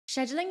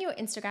Scheduling your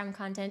Instagram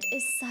content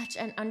is such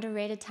an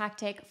underrated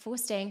tactic for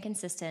staying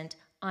consistent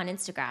on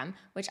Instagram,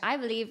 which I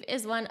believe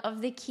is one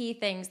of the key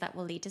things that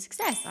will lead to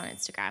success on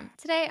Instagram.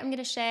 Today, I'm going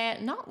to share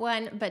not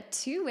one, but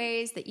 2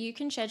 ways that you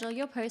can schedule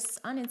your posts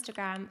on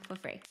Instagram for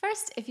free.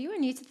 First, if you are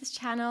new to this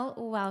channel,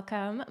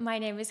 welcome. My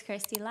name is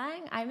Kirsty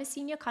Lang. I'm a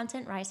senior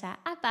content writer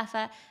at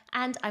Buffer,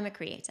 and I'm a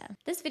creator.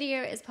 This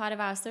video is part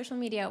of our Social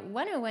Media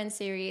 101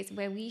 series,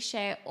 where we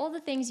share all the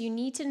things you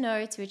need to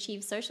know to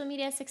achieve social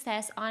media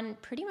success on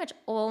pretty much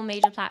all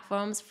major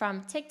platforms,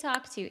 from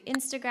TikTok to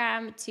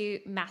Instagram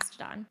to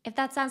Mastodon. If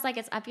that sounds like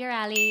it's up your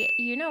alley,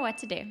 you know what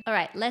to do. All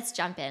right, let's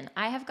jump in.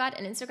 I have got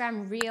an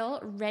Instagram reel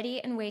ready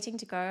and waiting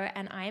to go,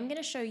 and I am going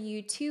to show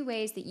you 2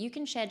 ways that you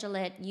can schedule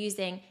it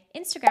using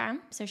Instagram,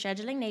 so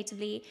scheduling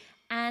natively,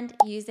 and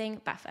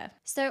using Buffer.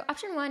 So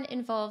option 1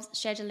 involves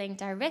scheduling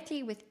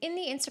directly within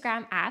the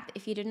Instagram app.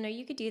 If you didn't know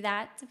you could do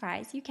that,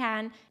 surprise, you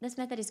can. This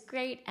method is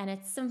great and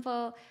it's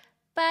simple,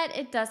 but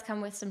it does come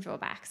with some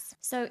drawbacks.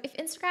 So if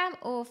Instagram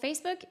or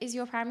Facebook is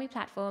your primary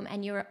platform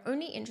and you're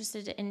only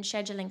interested in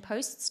scheduling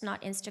posts, not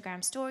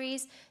Instagram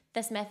stories,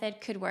 this method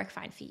could work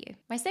fine for you.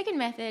 My second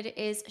method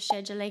is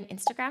scheduling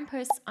Instagram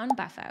posts on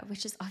Buffer,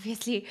 which is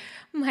obviously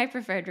my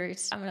preferred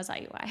route. I'm gonna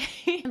tell you why.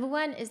 Number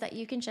 1 is that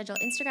you can schedule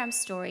Instagram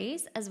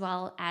stories as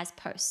well as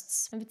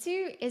posts. Number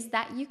 2 is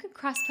that you can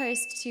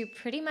cross-post to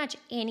pretty much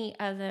any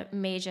other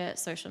major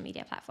social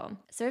media platform.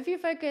 So if you're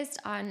focused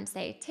on,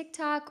 say,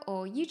 TikTok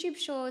or YouTube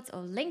Shorts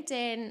or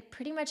LinkedIn,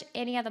 pretty much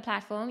any other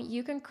platform,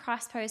 you can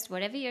cross-post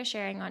whatever you're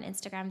sharing on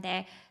Instagram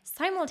there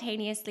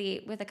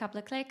simultaneously with a couple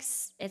of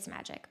clicks. It's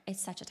magic.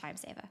 It's such a time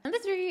saver. Number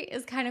 3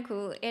 is kind of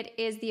cool. It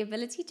is the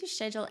ability to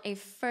schedule a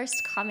first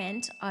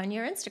comment on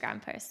your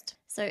Instagram post.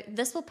 So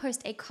this will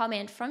post a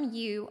comment from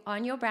you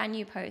on your brand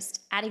new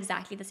post at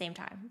exactly the same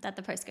time that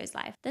the post goes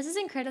live. This is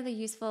incredibly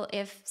useful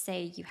if,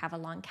 say, you have a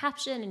long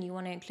caption and you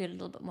want to include a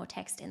little bit more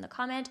text in the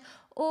comment,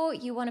 or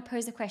you want to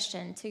pose a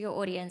question to your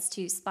audience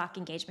to spark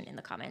engagement in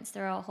the comments.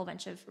 There are a whole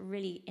bunch of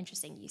really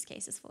interesting use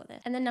cases for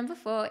this. And then number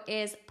 4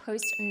 is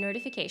post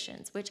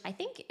notifications, which I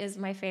think is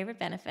my favorite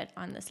benefit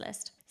on this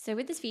list. So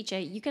with this feature,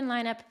 you can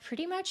line up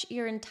pretty much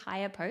your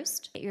entire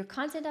post, get your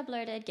content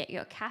uploaded, get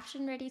your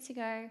caption ready to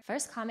go,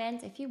 first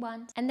comment if you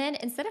want, and then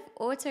instead of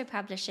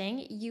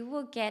auto-publishing, you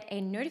will get a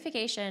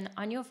notification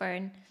on your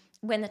phone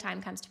when the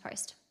time comes to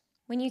post.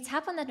 When you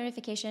tap on that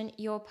notification,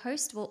 your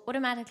post will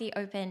automatically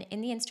open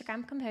in the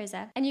Instagram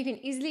Composer, and you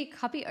can easily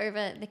copy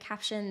over the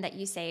caption that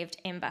you saved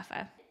in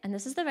Buffer. And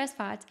this is the best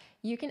part,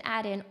 you can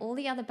add in all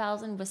the other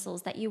bells and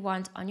whistles that you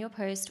want on your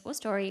post or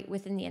story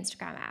within the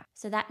Instagram app.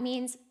 So that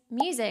means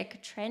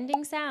music,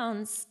 trending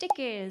sounds,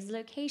 stickers,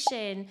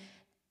 location,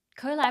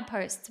 collab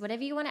posts,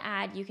 whatever you want to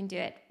add, you can do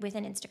it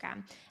within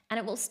Instagram. And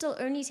it will still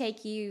only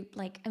take you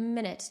like a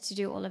minute to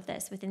do all of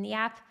this within the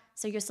app.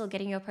 So you're still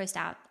getting your post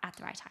out at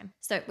the right time.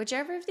 So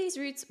whichever of these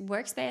routes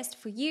works best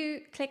for you,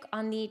 click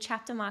on the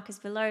chapter markers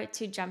below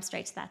to jump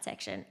straight to that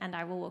section, and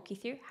I will walk you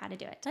through how to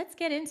do it. Let's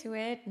get into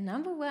it.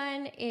 Number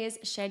 1 is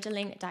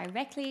scheduling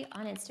directly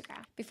on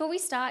Instagram. Before we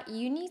start,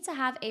 you need to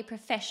have a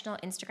professional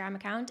Instagram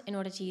account in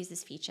order to use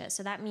this feature.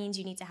 So that means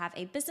you need to have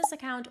a business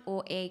account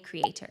or a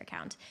creator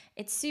account.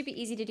 It's super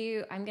easy to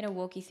do. I'm going to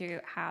walk you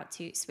through how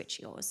to switch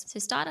yours. So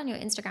start on your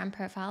Instagram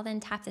profile, then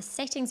tap the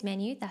settings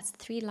menu. That's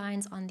 3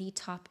 lines on the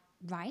top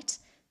right,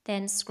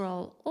 then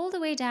scroll all the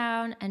way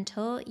down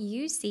until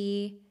you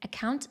see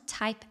account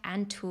type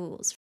and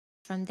tools.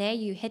 From there,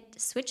 you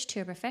hit switch to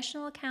a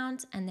professional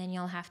account, and then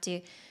you'll have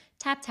to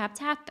tap, tap,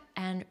 tap,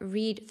 and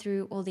read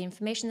through all the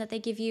information that they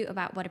give you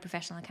about what a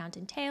professional account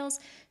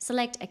entails.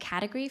 Select a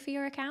category for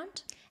your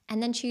account,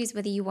 and then choose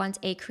whether you want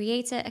a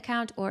creator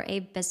account or a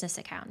business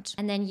account.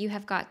 And then you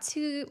have got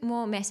 2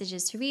 more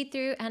messages to read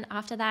through, and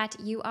after that,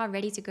 you are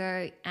ready to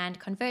go and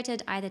convert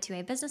it either to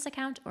a business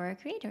account or a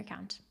creator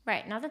account.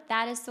 Right, now that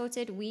that is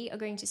sorted, we are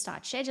going to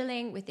start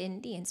scheduling within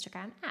the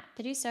Instagram app.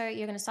 To do so,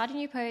 you're going to start a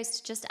new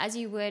post just as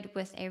you would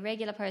with a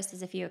regular post,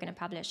 as if you were going to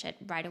publish it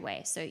right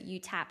away. So you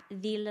tap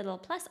the little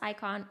plus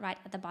icon right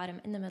at the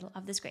bottom in the middle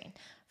of the screen.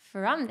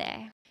 From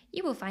there,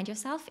 you will find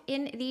yourself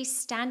in the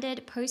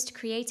standard post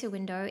creator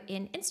window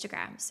in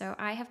Instagram. So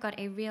I have got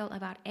a reel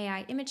about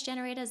AI image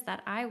generators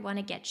that I want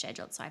to get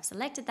scheduled. So I've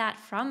selected that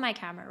from my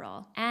camera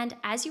roll. And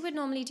as you would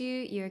normally do,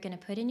 you're going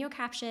to put in your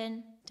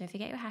caption. Don't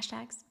forget your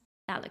hashtags.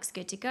 That looks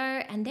good to go.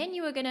 And then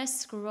you are going to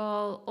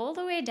scroll all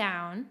the way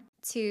down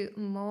to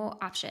more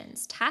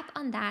options. Tap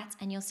on that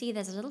and you'll see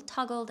there's a little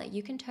toggle that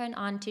you can turn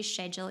on to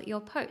schedule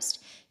your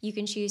post. You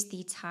can choose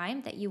the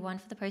time that you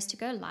want for the post to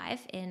go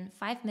live in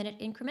 5-minute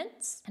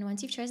increments. And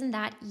once you've chosen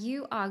that,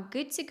 you are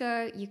good to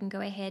go. You can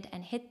go ahead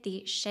and hit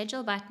the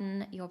schedule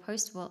button. Your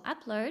post will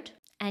upload,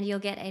 and you'll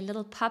get a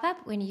little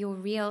pop-up when your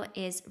reel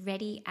is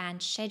ready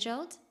and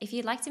scheduled. If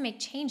you'd like to make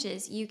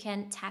changes, you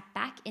can tap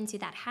back into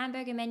that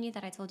hamburger menu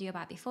that I told you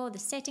about before, the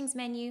settings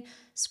menu,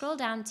 scroll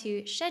down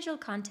to schedule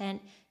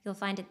content, you'll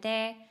find it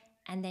there,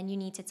 and then you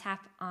need to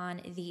tap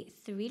on the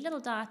 3 little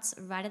dots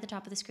right at the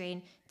top of the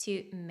screen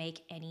to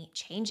make any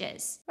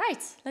changes.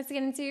 Right, let's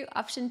get into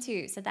option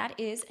 2. So that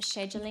is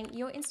scheduling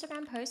your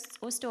Instagram posts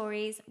or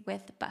stories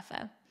with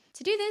Buffer.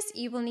 To do this,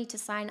 you will need to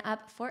sign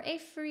up for a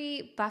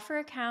free Buffer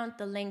account.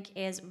 The link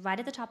is right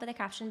at the top of the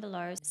caption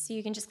below, so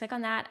you can just click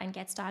on that and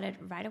get started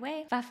right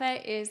away. Buffer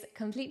is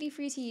completely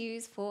free to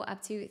use for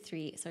up to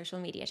 3 social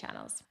media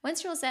channels.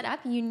 Once you're all set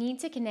up, you need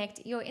to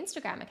connect your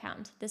Instagram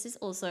account. This is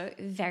also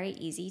very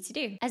easy to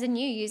do. As a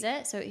new user,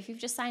 so if you've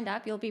just signed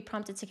up, you'll be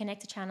prompted to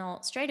connect a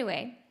channel straight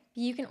away.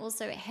 You can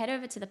also head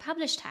over to the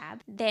Publish tab,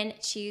 then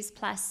choose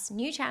plus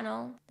new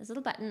channel, this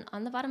little button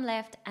on the bottom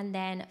left, and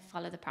then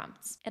follow the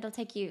prompts. It'll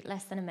take you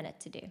less than a minute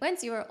to do.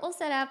 Once you are all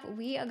set up,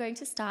 we are going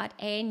to start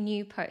a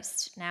new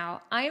post.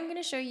 Now, I am going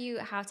to show you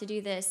how to do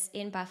this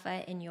in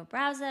Buffer in your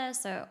browser,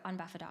 so on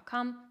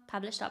buffer.com,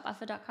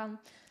 publish.buffer.com.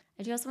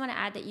 I do also want to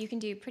add that you can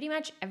do pretty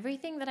much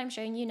everything that I'm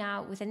showing you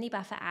now within the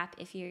Buffer app.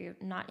 If you're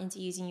not into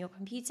using your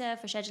computer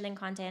for scheduling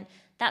content,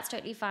 that's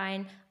totally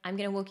fine. I'm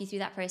going to walk you through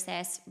that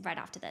process right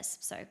after this.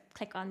 So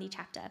click on the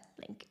chapter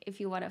link if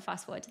you want to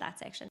fast forward to that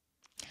section.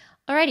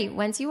 Alrighty,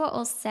 once you are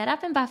all set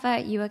up in Buffer,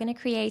 you are going to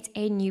create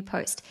a new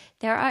post.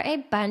 There are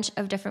a bunch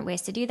of different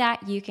ways to do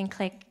that. You can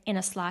click in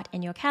a slot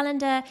in your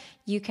calendar.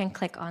 You can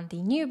click on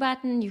the new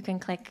button. You can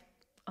click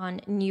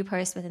on new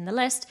post within the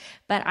list,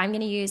 but I'm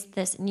going to use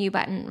this new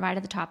button right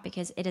at the top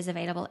because it is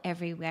available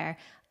everywhere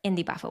in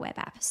the Buffer web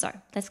app. So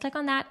let's click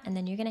on that, and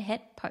then you're going to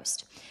hit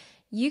post.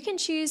 You can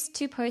choose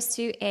to post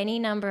to any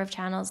number of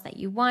channels that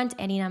you want,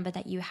 any number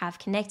that you have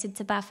connected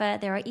to Buffer.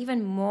 There are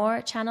even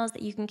more channels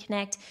that you can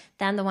connect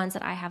than the ones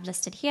that I have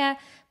listed here,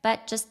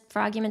 but just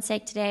for argument's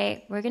sake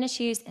today, we're going to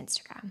choose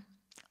Instagram.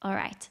 All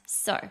right,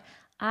 so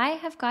I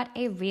have got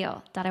a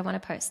reel that I want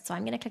to post, so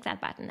I'm going to click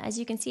that button. As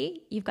you can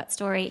see, you've got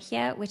story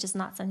here, which is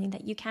not something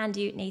that you can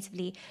do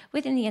natively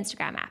within the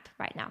Instagram app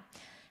right now.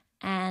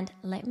 And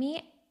I'm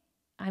going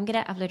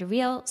to upload a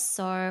reel,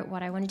 so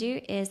what I want to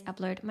do is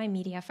upload my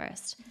media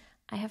first.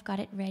 I have got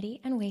it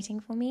ready and waiting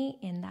for me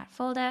in that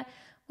folder.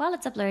 While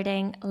it's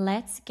uploading,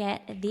 let's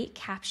get the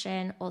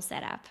caption all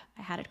set up.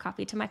 I had it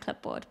copied to my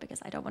clipboard because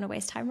I don't want to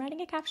waste time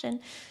writing a caption.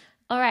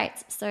 All right,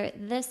 so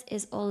this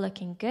is all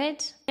looking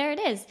good. There it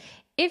is.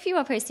 If you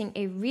are posting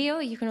a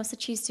reel, you can also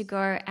choose to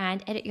go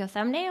and edit your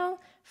thumbnail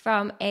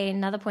from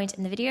another point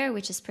in the video,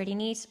 which is pretty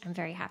neat. I'm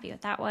very happy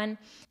with that one.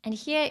 And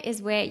here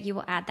is where you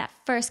will add that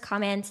first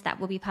comment that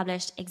will be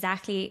published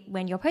exactly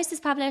when your post is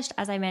published,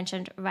 as I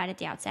mentioned right at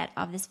the outset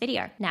of this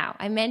video. Now,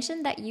 I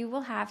mentioned that you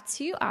will have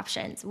 2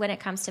 options when it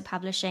comes to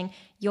publishing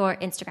your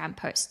Instagram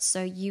posts.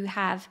 So you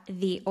have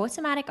the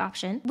automatic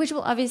option, which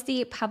will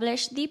obviously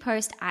publish the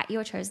post at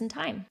your chosen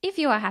time. If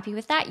you are happy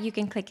with that, you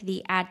can click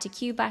the add to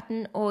queue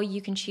button, or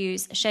you can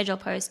choose schedule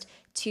post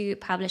to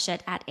publish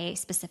it at a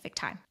specific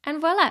time.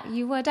 And voila,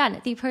 you are done.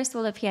 The post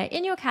will appear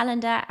in your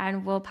calendar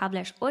and will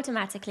publish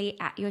automatically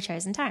at your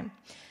chosen time.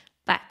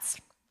 But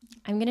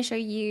I'm going to show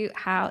you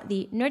how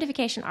the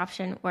notification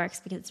option works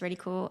because it's really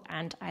cool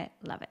and I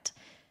love it.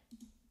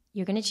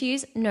 You're going to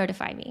choose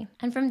notify me.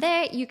 And from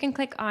there, you can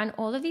click on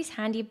all of these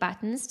handy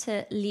buttons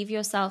to leave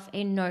yourself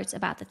a note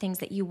about the things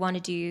that you want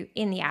to do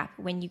in the app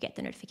when you get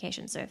the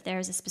notification. So if there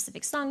is a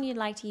specific song you'd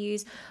like to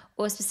use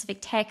or a specific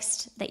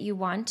text that you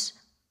want,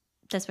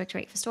 this works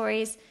great for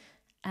stories,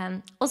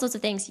 all sorts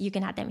of things, you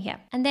can add them here.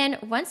 And then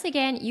once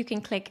again, you can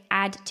click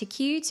add to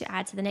queue to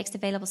add to the next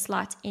available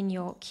slot in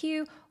your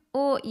queue,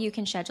 or you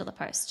can schedule the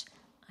post.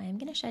 I am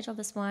going to schedule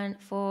this one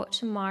for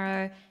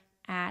tomorrow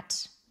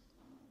at,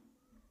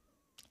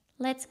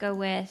 let's go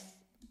with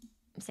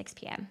 6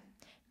 p.m.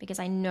 because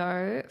I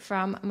know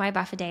from my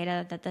Buffer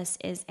data that this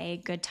is a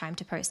good time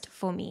to post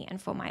for me and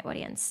for my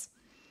audience.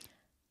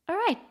 All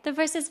right, the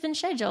post has been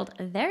scheduled.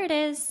 There it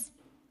is.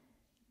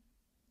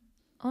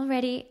 All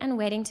ready and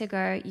waiting to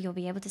go. You'll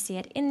be able to see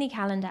it in the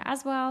calendar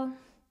as well.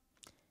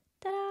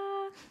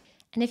 Ta-da!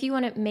 And if you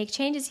want to make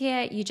changes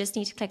here, you just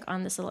need to click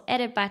on this little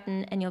edit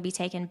button and you'll be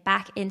taken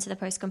back into the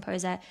post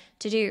composer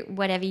to do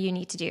whatever you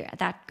need to do.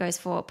 That goes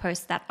for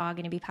posts that are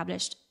going to be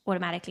published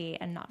automatically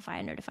and not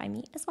via notify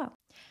me as well.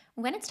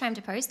 When it's time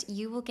to post,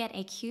 you will get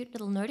a cute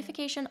little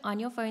notification on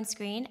your phone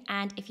screen,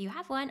 and if you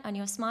have one on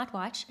your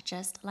smartwatch,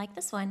 just like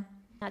this one.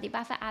 Now, the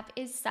Buffer app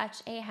is such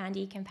a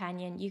handy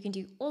companion. You can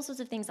do all sorts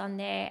of things on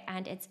there,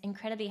 and it's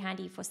incredibly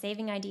handy for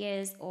saving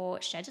ideas or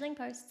scheduling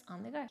posts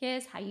on the go.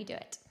 Here's how you do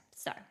it.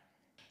 So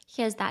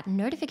here's that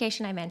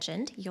notification I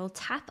mentioned. You'll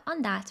tap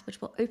on that, which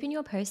will open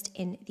your post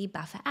in the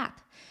Buffer app.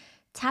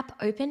 Tap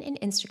open in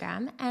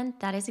Instagram, and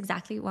that is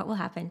exactly what will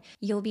happen.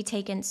 You'll be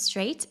taken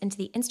straight into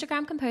the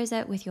Instagram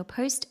composer with your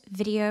post,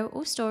 video,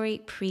 or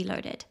story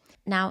preloaded.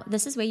 Now,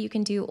 this is where you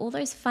can do all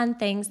those fun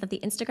things that the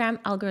Instagram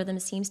algorithm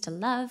seems to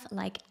love,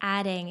 like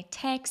adding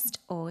text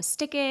or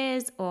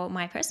stickers, or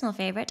my personal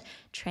favorite,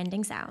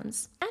 trending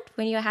sounds. And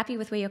when you're happy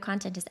with where your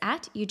content is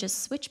at, you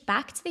just switch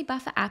back to the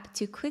Buffer app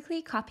to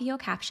quickly copy your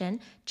caption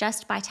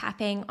just by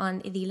tapping on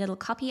the little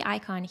copy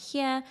icon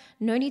here.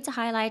 No need to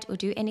highlight or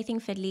do anything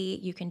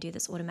fiddly. You can do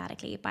this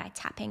automatically by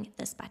tapping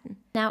this button.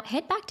 Now,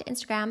 head back to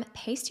Instagram,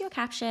 paste your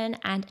caption,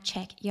 and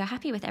check you're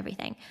happy with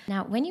everything.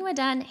 Now, when you are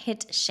done,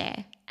 hit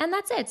share. And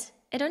that's it.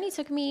 It only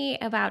took me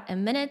about a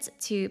minute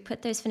to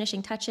put those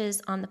finishing touches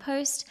on the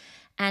post,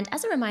 And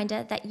as a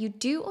reminder that you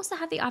do also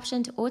have the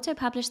option to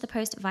auto-publish the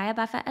post via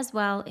Buffer as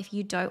well if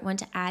you don't want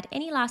to add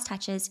any last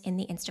touches in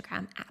the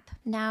Instagram app.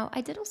 Now,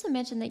 I did also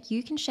mention that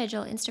you can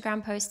schedule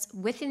Instagram posts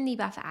within the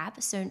Buffer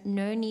app, so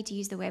no need to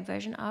use the web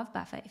version of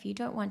Buffer if you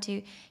don't want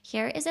to.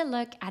 Here is a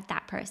look at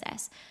that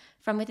process.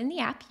 From within the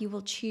app, you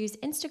will choose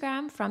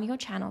Instagram from your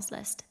channels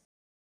list.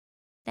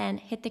 Then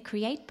hit the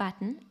Create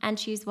button and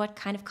choose what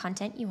kind of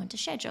content you want to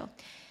schedule.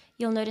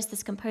 You'll notice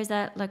this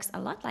composer looks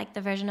a lot like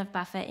the version of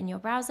Buffer in your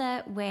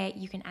browser where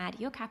you can add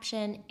your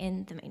caption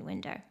in the main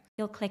window.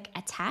 You'll click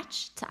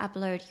Attach to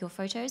upload your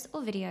photos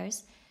or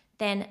videos.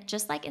 Then,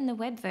 just like in the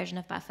web version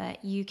of Buffer,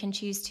 you can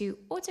choose to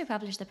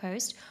auto-publish the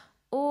post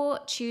or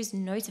choose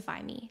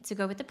Notify Me to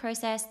go with the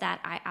process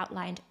that I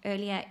outlined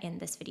earlier in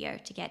this video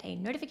to get a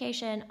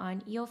notification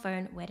on your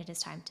phone when it is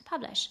time to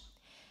publish.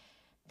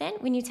 Then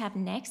when you tap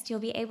Next, you'll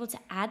be able to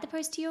add the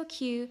post to your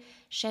queue,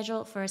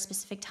 schedule for a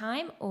specific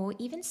time, or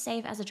even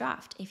save as a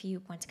draft if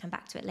you want to come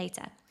back to it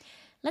later.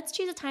 Let's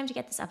choose a time to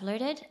get this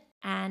uploaded,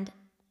 and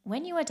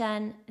when you are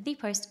done, the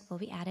post will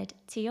be added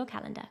to your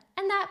calendar.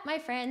 And that, my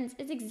friends,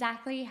 is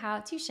exactly how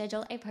to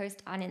schedule a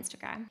post on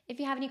Instagram. If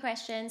you have any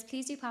questions,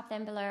 please do pop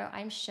them below.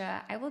 I'm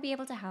sure I will be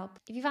able to help.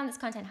 If you found this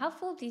content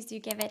helpful, please do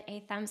give it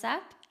a thumbs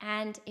up.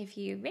 And if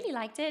you really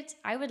liked it,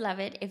 I would love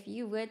it if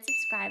you would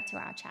subscribe to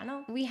our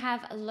channel. We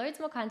have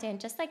loads more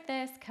content just like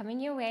this coming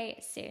your way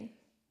soon.